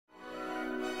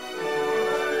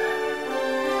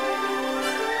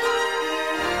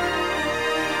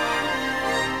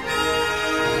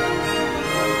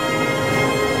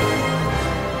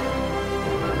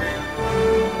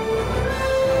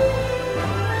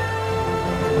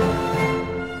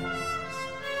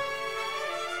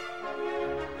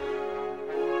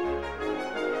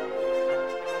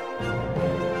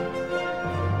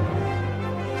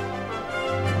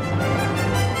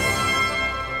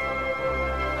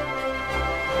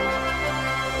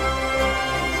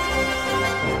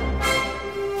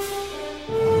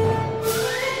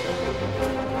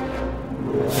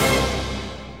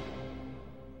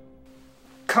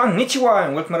Konnichiwa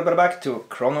and welcome back to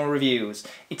Chrono Reviews.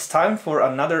 It's time for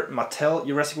another Mattel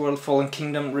Jurassic World Fallen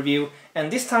Kingdom review,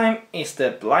 and this time is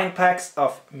the blind packs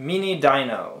of mini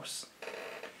dinos.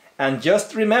 And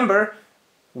just remember,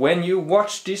 when you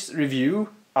watch this review,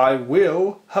 I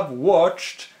will have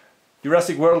watched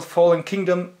Jurassic World Fallen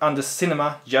Kingdom on the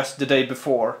cinema just the day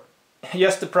before.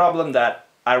 Just the problem that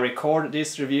I record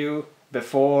this review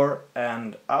before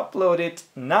and upload it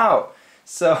now.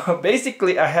 So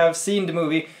basically I have seen the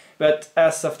movie, but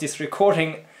as of this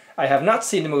recording I have not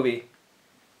seen the movie.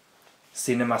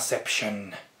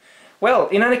 Cinemaception. Well,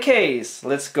 in any case,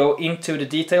 let's go into the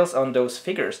details on those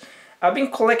figures. I've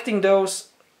been collecting those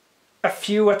a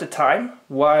few at a time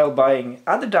while buying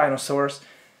other dinosaurs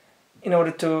in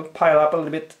order to pile up a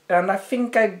little bit, and I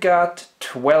think I got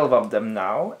 12 of them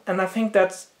now, and I think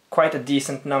that's quite a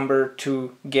decent number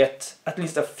to get at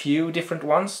least a few different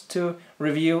ones to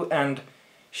review and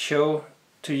show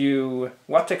to you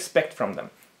what to expect from them.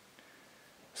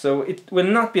 So it will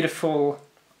not be the full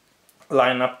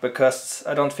lineup because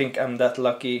I don't think I'm that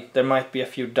lucky. There might be a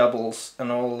few doubles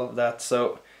and all of that,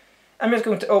 so I'm just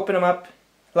going to open them up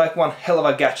like one hell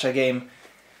of a gacha game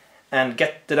and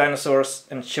get the dinosaurs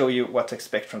and show you what to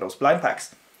expect from those blind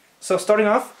packs. So starting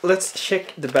off, let's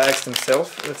check the bags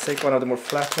themselves. Let's take one of the more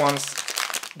flat ones.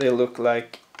 They look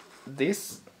like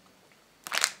this.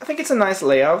 I think it's a nice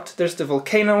layout. There's the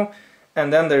volcano,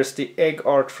 and then there's the egg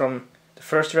art from the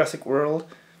first Jurassic World.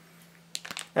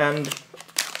 And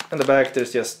in the back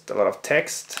there's just a lot of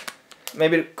text.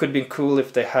 Maybe it could be cool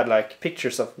if they had like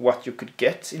pictures of what you could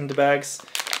get in the bags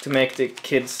to make the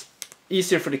kids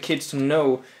easier for the kids to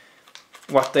know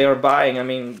what they are buying. I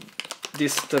mean,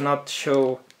 this does not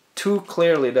show too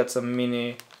clearly that's a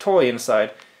mini toy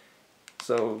inside.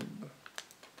 So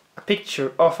a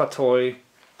picture of a toy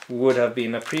would have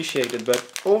been appreciated,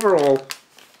 but overall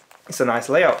it's a nice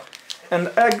layout. And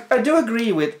I do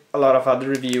agree with a lot of other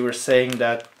reviewers saying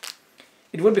that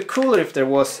it would be cooler if there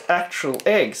was actual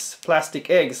eggs, plastic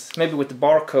eggs, maybe with the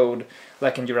barcode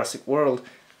like in Jurassic World.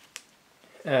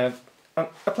 A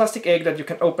plastic egg that you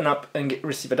can open up and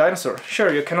receive a dinosaur.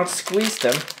 Sure, you cannot squeeze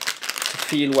them to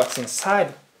feel what's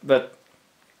inside, but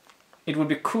it would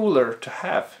be cooler to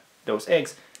have those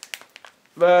eggs.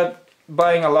 But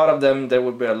buying a lot of them, there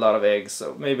would be a lot of eggs,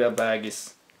 so maybe a bag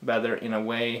is better in a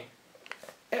way.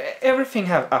 Everything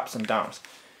have ups and downs.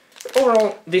 But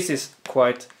overall, this is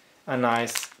quite a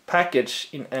nice package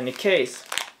in any case.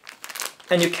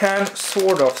 And you can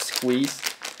sort of squeeze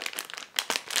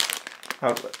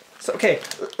out. So okay,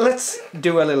 let's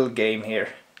do a little game here.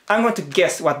 I'm going to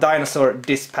guess what dinosaur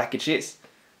this package is.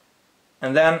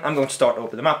 And then I'm going to start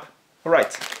opening them up.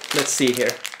 Alright, let's see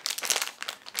here.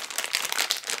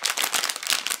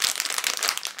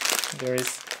 There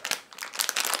is...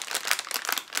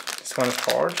 This one is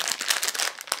hard.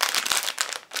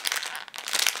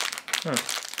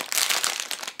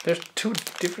 There's two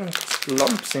different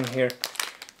lumps in here.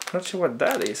 Not sure what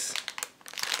that is.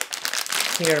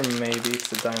 Here maybe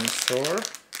it's a dinosaur.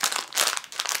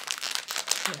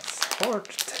 It's hard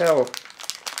to tell.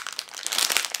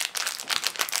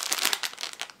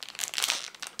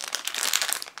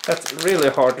 That's really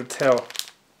hard to tell.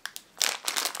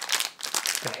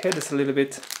 The head is a little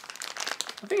bit...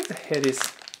 I think the head is...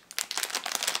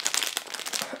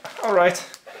 Alright.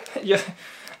 Yeah,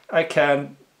 I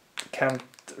can't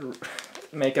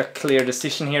make a clear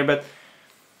decision here, but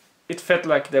it felt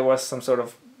like there was some sort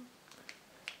of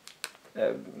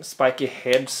spiky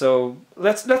head, so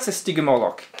let's say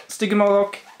Stygimoloch.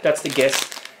 Stygimoloch, that's the guess.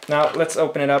 Now let's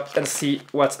open it up and see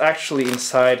what's actually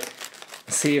inside.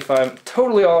 See if I'm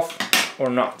totally off or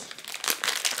not.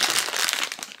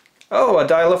 Oh, a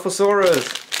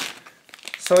Dilophosaurus!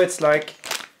 So it's like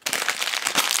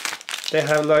they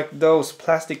have like those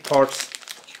plastic parts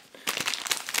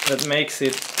that makes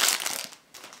it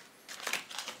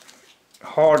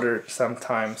harder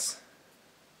sometimes.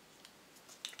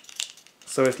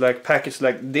 So it's like packaged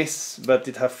like this, but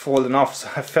it have fallen off, so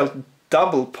I felt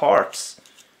double parts.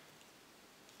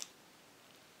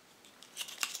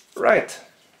 Right.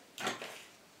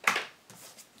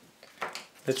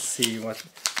 Let's see what...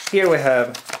 Here we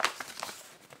have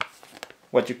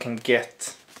what you can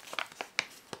get.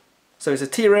 So it's a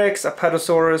T-Rex,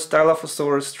 Apatosaurus,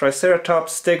 Dilophosaurus,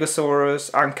 Triceratops,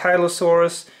 Stegosaurus,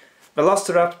 Ankylosaurus,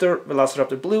 Velociraptor,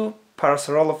 Velociraptor Blue,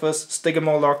 Parasaurolophus,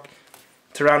 Stygimoloch,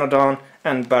 Pteranodon,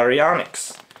 and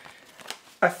Baryonyx.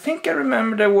 I think I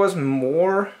remember there was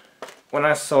more when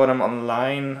I saw them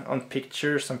online on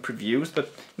pictures and previews,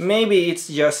 but maybe it's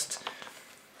just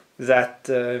that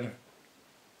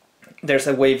there's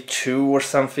a wave 2 or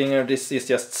something, or this is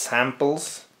just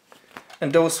samples.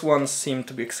 And those ones seem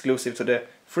to be exclusive to the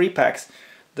free packs,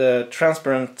 the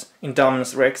transparent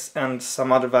Indominus Rex and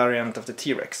some other variant of the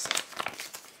T-Rex.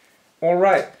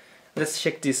 Alright, let's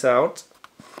check this out.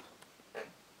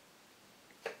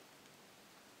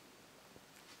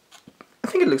 I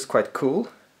think it looks quite cool.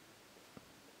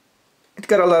 It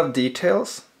got a lot of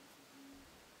details.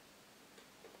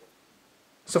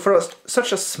 So for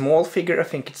such a small figure, I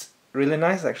think it's really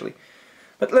nice actually.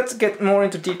 But let's get more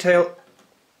into detail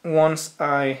once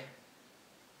okay,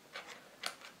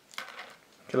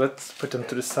 let's put them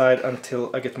to the side until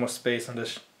I get more space on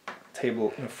this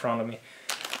table in front of me.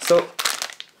 So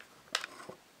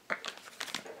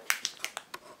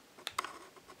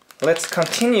let's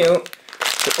continue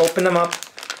to open them up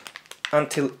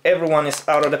until everyone is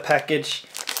out of the package,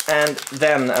 and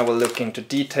then I will look into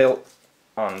detail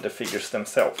on the figures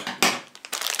themselves.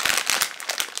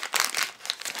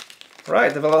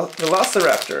 Right, the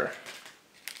Velociraptor,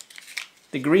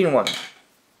 the green one,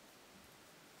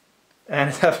 and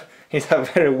it have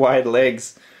very wide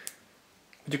legs,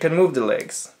 but you can move the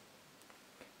legs.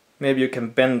 Maybe you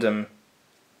can bend them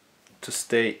to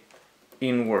stay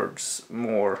inwards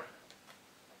more.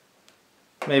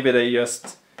 Maybe they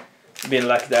just been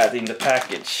like that in the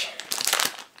package.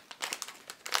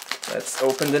 Let's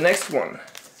open the next one.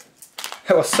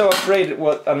 I was so afraid it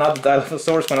was another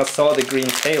Dilophosaurus when I saw the green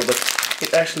tail, but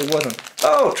it actually wasn't.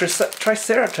 Oh,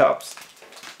 Triceratops!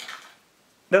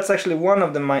 That's actually one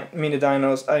of the mini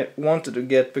dinos I wanted to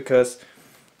get because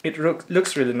it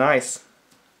looks really nice.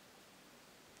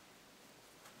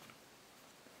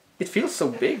 It feels so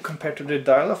big compared to the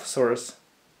Dilophosaurus.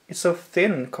 It's so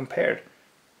thin compared.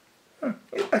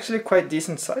 It's actually quite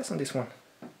decent size on this one.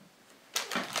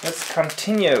 Let's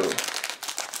continue.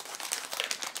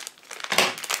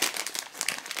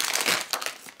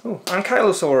 Oh,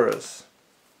 Ankylosaurus.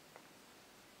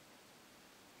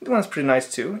 This one's pretty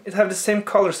nice too. It has the same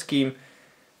color scheme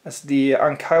as the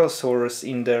Ankylosaurus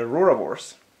in the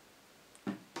Roravors.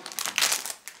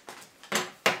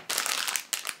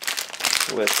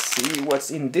 Let's see what's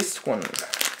in this one.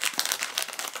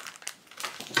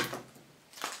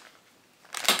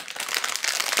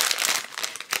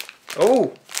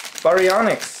 Oh,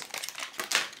 Baryonyx.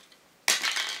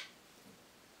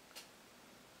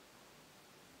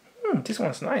 This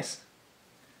one's nice.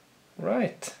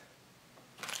 Right.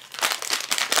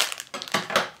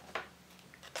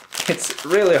 It's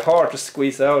really hard to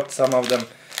squeeze out some of them.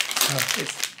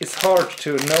 It's hard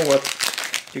to know what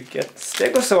you get.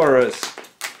 Stegosaurus.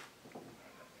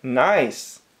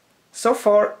 Nice. So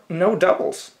far, no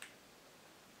doubles.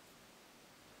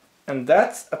 And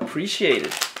that's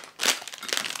appreciated.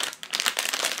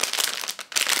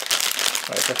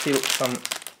 Right, I feel some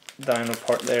dino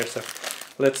part there, so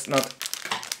let's not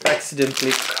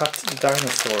accidentally cut the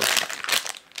dinosaur.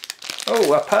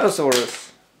 Oh,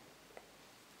 Apatosaurus.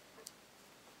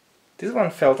 This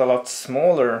one felt a lot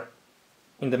smaller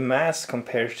in the mass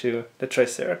compared to the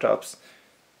Triceratops.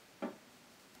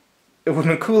 It would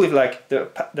have been cool if like the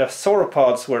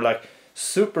sauropods were like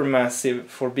super massive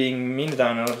for being mini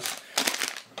dinos.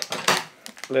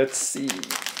 Let's see.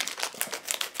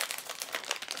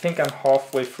 I think I'm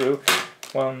halfway through.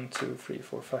 1, 2, 3,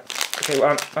 4, 5. Okay,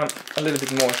 well, I'm a little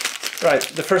bit more. Right,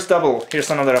 the first double.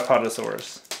 Here's another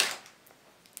Apatosaurus.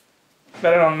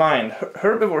 But I don't mind.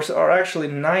 Herbivores are actually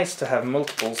nice to have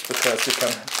multiples because you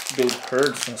can build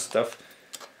herds and stuff.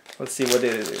 Let's see what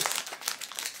it is.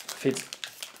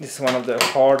 This is one of the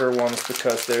harder ones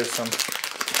because there's some...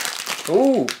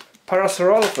 Ooh!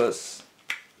 Parasaurolophus!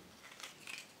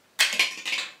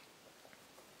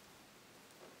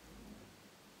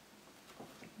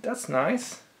 That's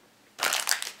nice.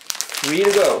 3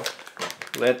 to go.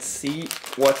 Let's see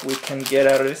what we can get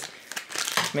out of this.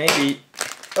 Maybe...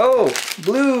 Oh!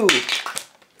 Blue!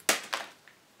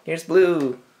 Here's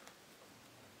blue.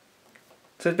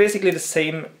 So it's basically the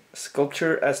same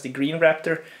sculpture as the green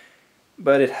raptor,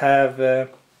 but it have a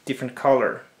different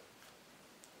color.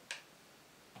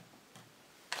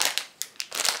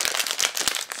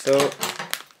 So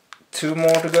 2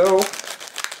 more to go.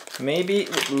 Maybe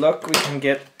with luck we can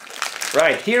get...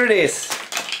 Right, here it is!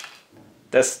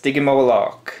 The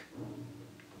Stygimoloch.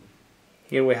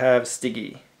 Here we have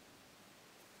Stiggy.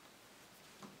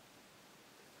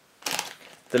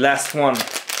 The last one.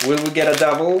 Will we get a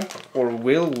double or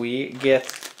will we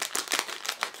get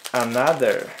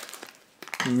another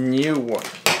new one?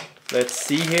 Let's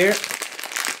see here.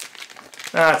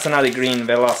 Ah, it's another green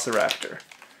Velociraptor.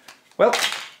 Well,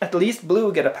 at least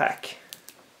blue get a pack.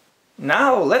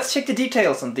 Now let's check the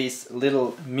details on these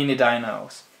little mini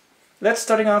dinos. Let's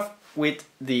starting off with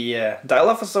the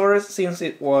Dilophosaurus, since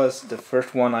it was the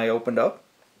first one I opened up.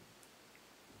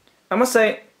 I must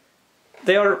say,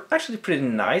 They are actually pretty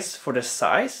nice for the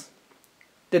size.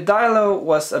 The Dino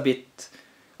was a bit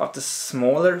of the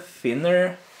smaller,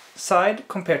 thinner side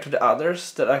compared to the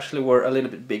others that actually were a little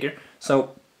bit bigger.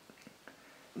 So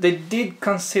they did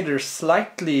consider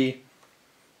slightly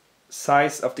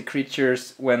size of the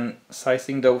creatures when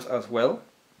sizing those as well.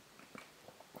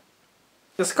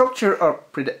 The sculpture are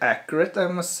pretty accurate, I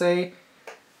must say.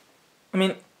 I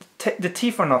mean, the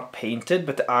teeth are not painted,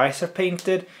 but the eyes are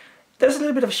painted. There's a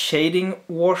little bit of shading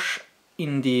wash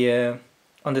in the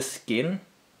on the skin,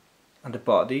 on the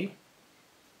body.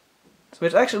 So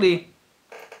it's actually,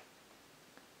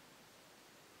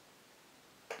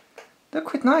 they're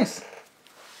quite nice.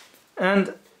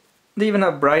 And they even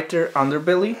have brighter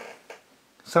underbelly,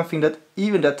 something that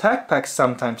even the attack packs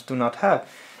sometimes do not have.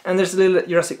 And there's a little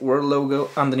Jurassic World logo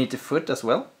underneath the foot as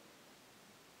well.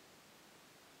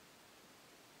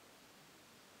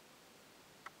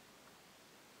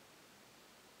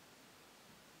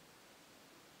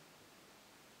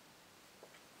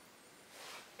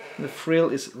 The frill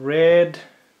is red.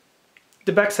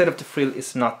 The back side of the frill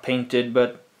is not painted,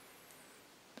 but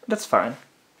that's fine.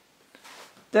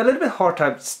 They're a little bit hard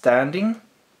type standing,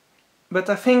 but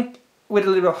I think with a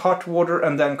little hot water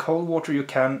and then cold water you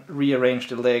can rearrange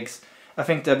the legs. I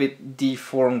think they're a bit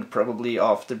deformed probably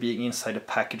after being inside the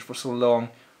package for so long.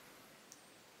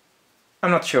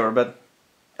 I'm not sure, but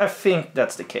I think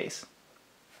that's the case.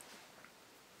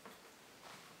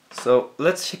 So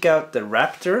let's check out the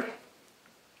raptor.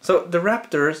 So the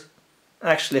raptors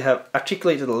actually have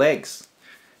articulated legs.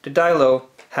 The Dino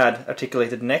had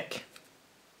articulated neck.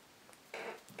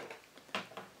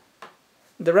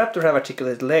 The raptor have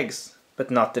articulated legs, but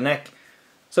not the neck.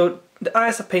 So the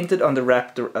eyes are painted on the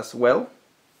raptor as well.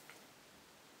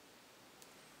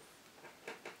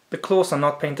 The claws are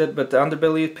not painted, but the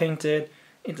underbelly is painted.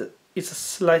 It's a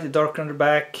slightly darker on the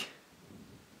back,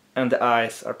 and the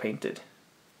eyes are painted.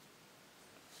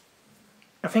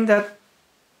 I think that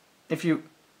if you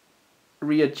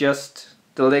readjust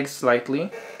the legs slightly,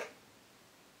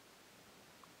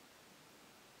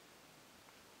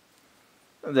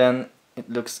 then it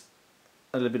looks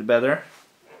a little bit better.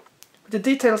 But the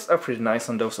details are pretty nice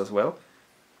on those as well.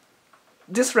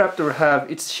 This raptor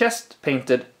have its chest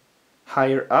painted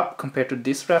higher up compared to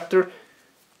this raptor.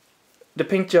 The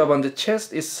paint job on the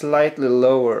chest is slightly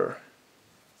lower,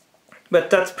 but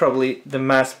that's probably the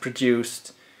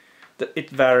mass-produced.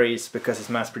 It varies because it's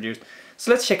mass-produced.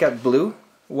 So let's check out blue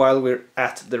while we're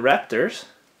at the raptors.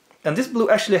 And this blue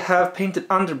actually have painted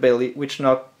underbelly, which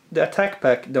not the attack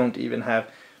pack don't even have.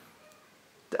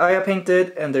 The eye are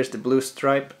painted and there's the blue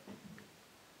stripe.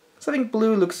 So I think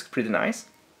blue looks pretty nice.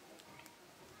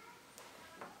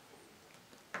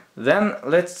 Then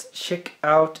let's check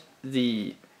out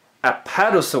the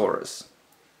Apatosaurus.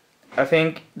 I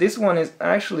think this one is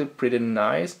actually pretty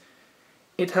nice.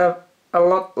 It have a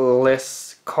lot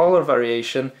less color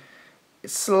variation.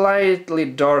 It's slightly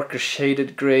darker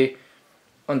shaded gray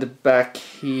on the back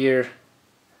here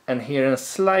and here, and a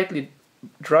slightly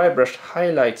dry brushed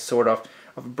highlight sort of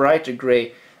brighter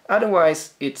gray.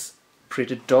 Otherwise it's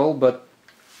pretty dull, but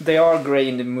they are gray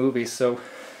in the movie, so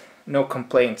no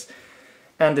complaints.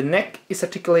 And the neck is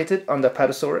articulated on the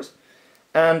Apatosaurus,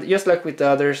 and just like with the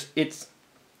others, it's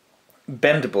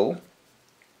bendable.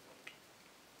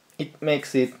 It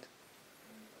makes it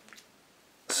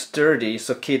sturdy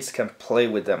so kids can play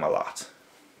with them a lot.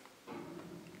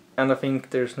 And I think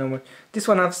there's no more. This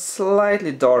one has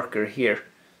slightly darker here.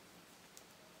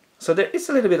 So there is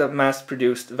a little bit of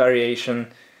mass-produced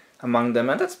variation among them,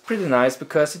 and that's pretty nice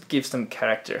because it gives them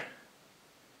character.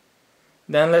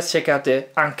 Then let's check out the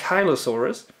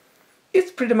Ankylosaurus.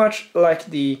 It's pretty much like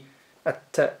the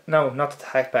no, not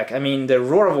attack pack. I mean the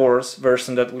Roarwars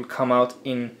version that will come out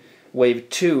in Wave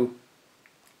 2.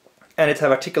 And it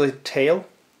have articulated tail.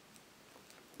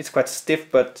 It's quite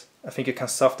stiff, but I think you can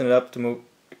soften it up to move.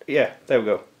 Yeah, there we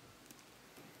go.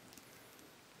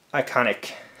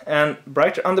 Iconic. And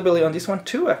brighter underbelly on this one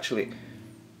too, actually.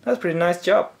 That's a pretty nice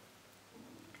job.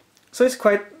 So it's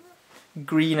quite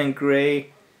green and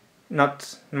grey,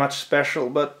 not much special,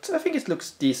 but I think it looks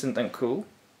decent and cool.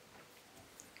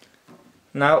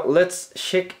 Now let's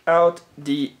check out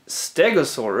the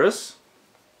Stegosaurus.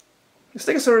 The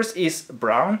Stegosaurus is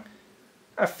brown.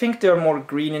 I think they are more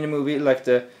green in the movie, like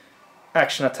the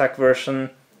action attack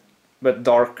version, but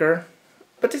darker.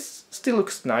 But it still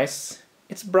looks nice.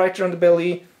 It's brighter on the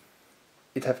belly,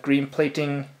 it have green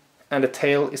plating, and the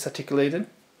tail is articulated.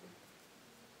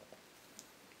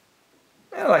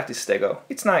 I like this Stego,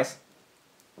 it's nice.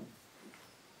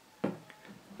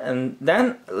 And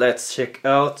then let's check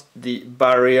out the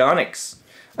Baryonyx.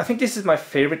 I think this is my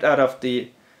favorite out of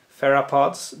the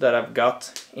theropods that I've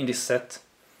got in this set,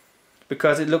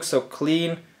 because it looks so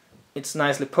clean, it's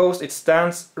nicely posed, it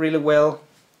stands really well.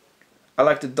 I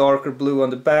like the darker blue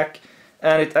on the back,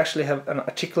 and it actually have an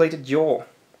articulated jaw.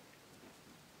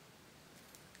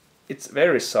 It's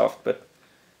very soft, but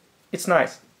it's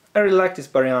nice. I really like this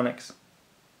baryonyx.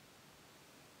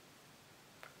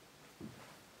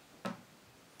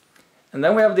 And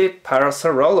then we have the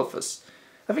Parasaurolophus.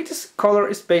 I think this color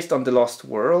is based on The Lost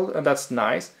World, and that's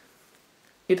nice.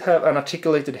 It have an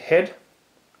articulated head.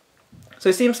 So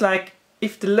it seems like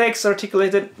if the legs are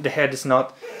articulated, the head is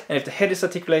not. And if the head is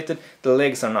articulated, the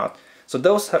legs are not. So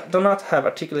those do not have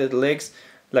articulated legs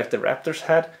like the raptors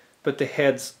had, but the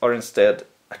heads are instead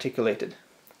articulated.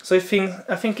 So I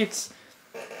think it's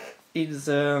just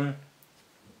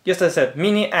as I said,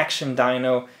 mini action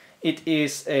dino. It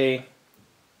is a,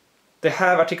 they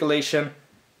have articulation,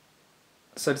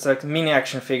 so it's like mini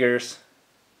action figures,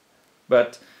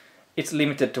 but it's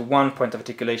limited to 1 point of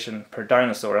articulation per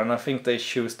dinosaur, and I think they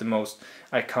choose the most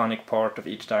iconic part of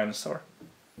each dinosaur.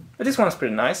 But this one's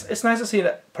pretty nice. It's nice to see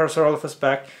the Parasaurolophus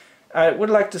back. I would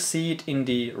like to see it in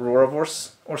the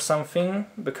Rorovors or something,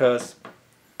 because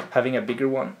having a bigger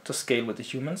one to scale with the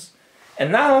humans.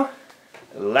 And now,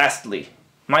 lastly,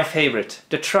 my favorite,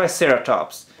 the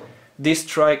Triceratops. This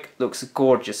trike looks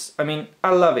gorgeous. I mean,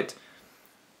 I love it.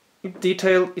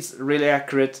 Detail is really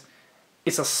accurate.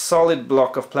 It's a solid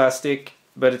block of plastic,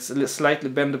 but it's slightly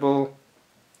bendable.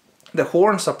 The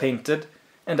horns are painted,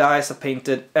 and the eyes are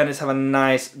painted, and it have a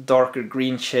nice darker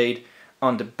green shade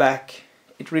on the back.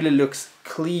 It really looks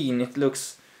clean. It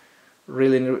looks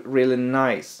really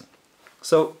nice.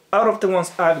 So out of the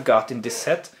ones I've got in this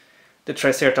set, the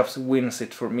Triceratops wins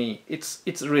it for me.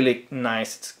 It's really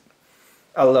nice.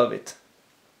 I love it.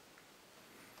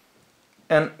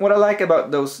 And what I like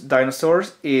about those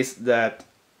dinosaurs is that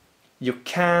you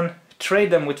can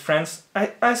trade them with friends.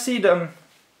 I see them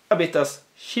a bit as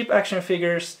cheap action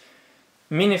figures,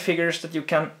 minifigures that you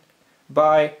can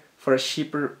buy for a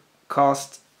cheaper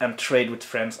cost and trade with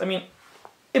friends. I mean,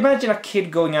 imagine a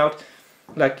kid going out,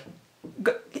 like,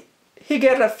 he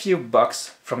get a few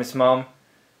bucks from his mom,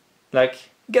 like,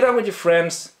 get out with your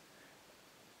friends,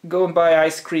 go and buy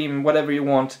ice cream, whatever you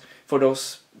want for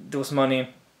those money.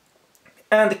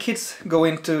 And the kids go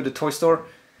into the toy store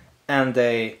and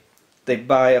they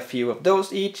buy a few of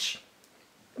those each.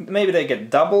 Maybe they get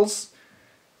doubles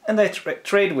and they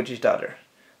trade with each other.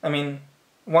 I mean,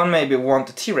 one maybe want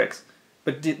a T-Rex,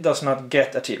 but does not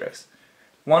get a T-Rex.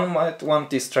 One might want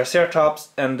this Triceratops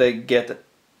and they get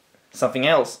something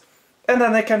else. And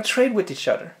then they can trade with each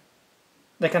other.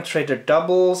 They can trade their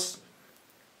doubles,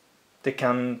 they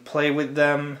can play with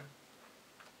them,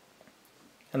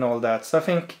 and all that. So I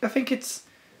think it's,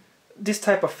 this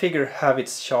type of figure have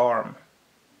its charm.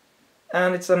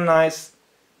 And it's a nice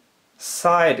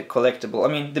side collectible.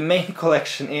 I mean, the main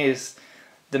collection is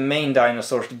the main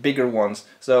dinosaurs, the bigger ones.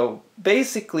 So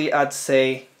basically I'd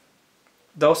say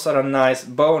those are a nice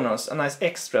bonus, a nice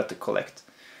extra to collect.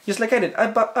 Just like I did.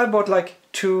 I bought like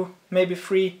 2, maybe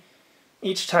 3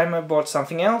 each time I bought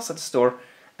something else at the store,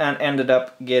 and ended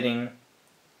up getting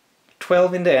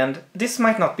 12 in the end. This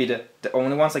might not be the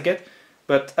only ones I get,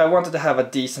 but I wanted to have a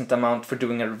decent amount for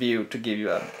doing a review to give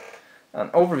you an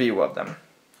overview of them.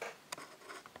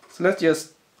 So let's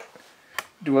just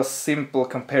do a simple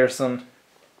comparison.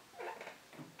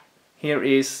 Here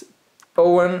is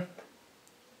Owen,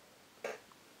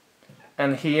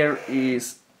 and here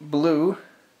is Blue.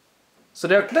 So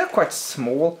they're quite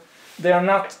small. They are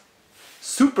not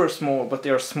super small, but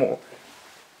they are small.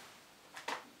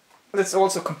 Let's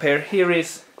also compare. Here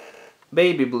is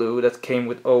Baby Blue that came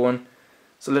with Owen.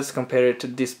 So let's compare it to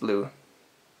this blue.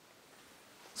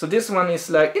 So this one is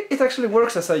like, it actually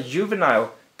works as a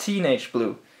juvenile teenage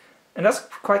blue. And that's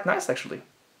quite nice actually.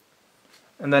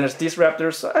 And then there's these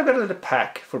raptors, so I've got a little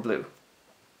pack for Blue.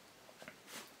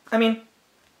 I mean,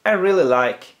 I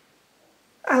like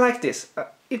this.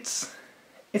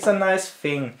 It's a nice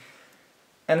thing,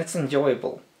 and it's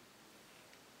enjoyable.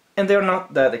 And they're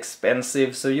not that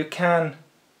expensive, so you can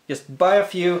just buy a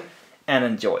few and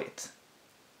enjoy it.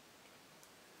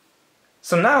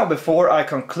 So now, before I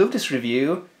conclude this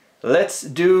review, let's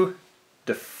do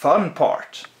the fun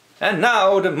part. And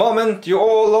now the moment you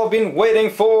all have been waiting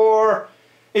for!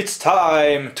 It's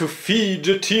time to feed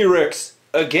the T-Rex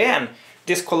again!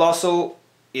 This colossal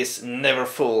is never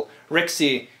full.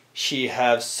 Rexy, she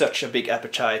has such a big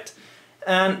appetite.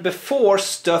 And before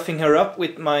stuffing her up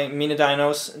with my mini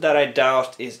dinos, that I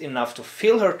doubt is enough to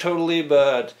fill her totally,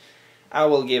 but I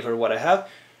will give her what I have.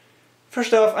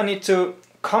 First off, I need to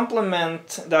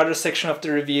compliment the other section of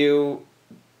the review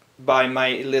by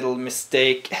my little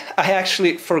mistake. I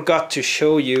actually forgot to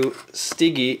show you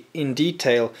Stiggy in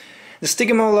detail. The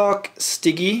Stygimoloch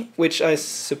Stiggy, which I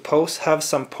suppose have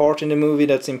some part in the movie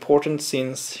that's important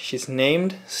since she's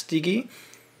named Stiggy.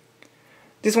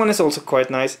 This one is also quite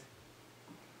nice.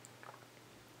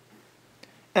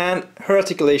 And her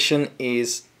articulation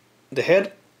is the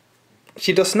head.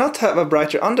 She does not have a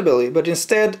brighter underbelly, but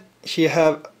instead she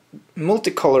have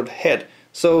multicolored head.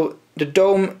 So the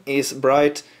dome is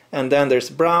bright, and then there's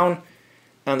brown,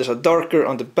 and there's a darker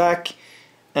on the back,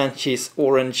 and she's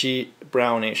orangey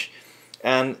brownish,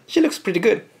 and she looks pretty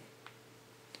good.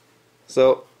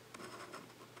 So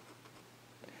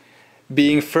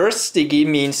being first Stiggy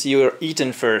means you're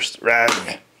eaten first.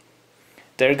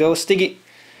 There goes Stiggy.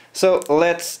 So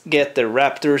let's get the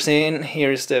raptors in.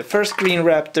 Here's the first green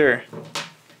raptor,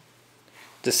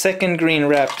 the second green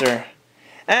raptor,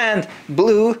 and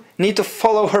Blue need to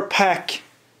follow her pack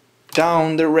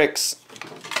down the Rex.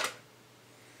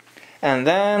 And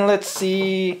then let's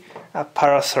see a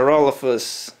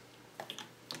Parasaurolophus.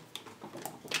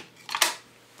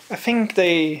 I think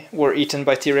they were eaten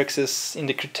by T-Rexes in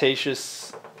the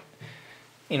Cretaceous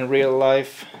in real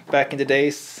life back in the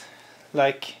days,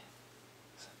 like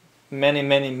many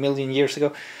million years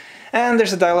ago. And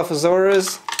there's a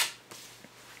Dilophosaurus,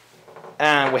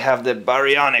 and we have the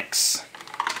Baryonyx.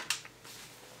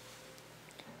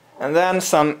 And then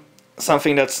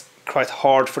something that's quite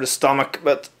hard for the stomach,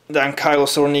 but the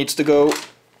Ankylosaur needs to go.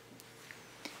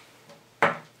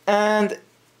 And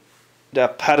the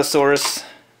Apatosaurus.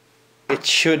 It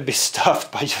should be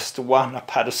stuffed by just one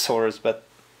Apatosaurus, but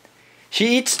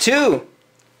she eats two.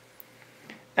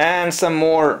 And some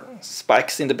more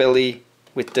spikes in the belly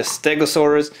with the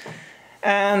Stegosaurus.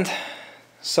 And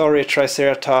sorry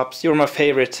Triceratops, you're my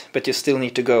favorite, but you still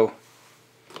need to go.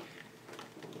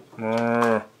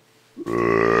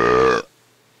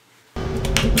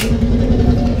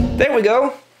 There we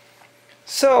go.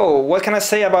 So what can I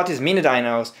say about these mini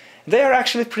dinos? They are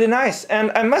actually pretty nice, and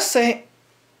I must say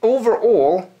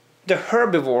overall the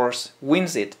herbivores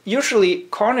wins it. Usually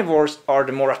carnivores are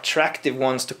the more attractive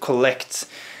ones to collect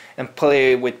and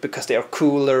play with because they are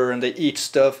cooler and they eat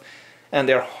stuff and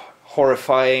they're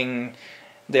horrifying,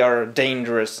 they are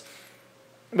dangerous.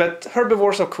 But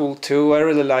herbivores are cool too. I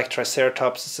really like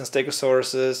Triceratops and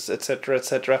Stegosauruses, etc,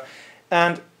 etc.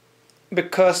 And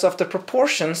because of the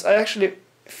proportions, I actually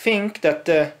think that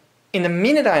in the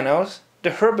mini dinos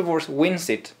the herbivores wins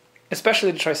it.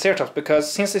 Especially the Triceratops, because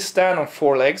since they stand on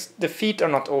four legs, the feet are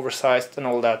not oversized and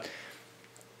all that.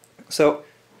 So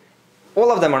all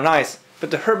of them are nice,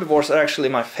 but the herbivores are actually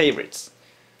my favorites.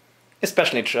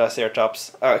 Especially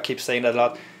Triceratops, I keep saying that a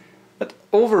lot. But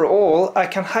overall, I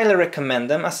can highly recommend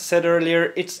them. As I said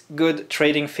earlier, it's good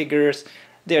trading figures,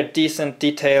 they're decent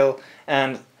detail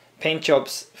and paint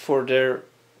jobs for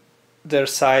their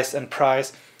size and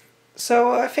price.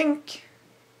 So I think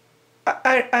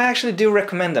I actually do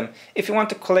recommend them. If you want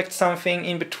to collect something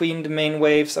in between the main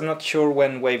waves, I'm not sure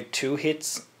when wave 2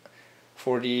 hits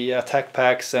for the attack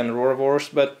packs and Roarvors,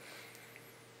 but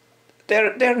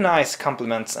they're nice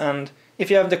complements, and if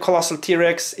you have the Colossal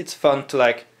T-Rex, it's fun to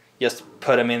like just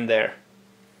put them in there.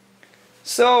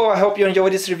 So I hope you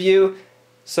enjoyed this review.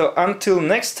 So until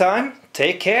next time,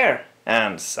 take care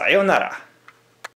and sayonara.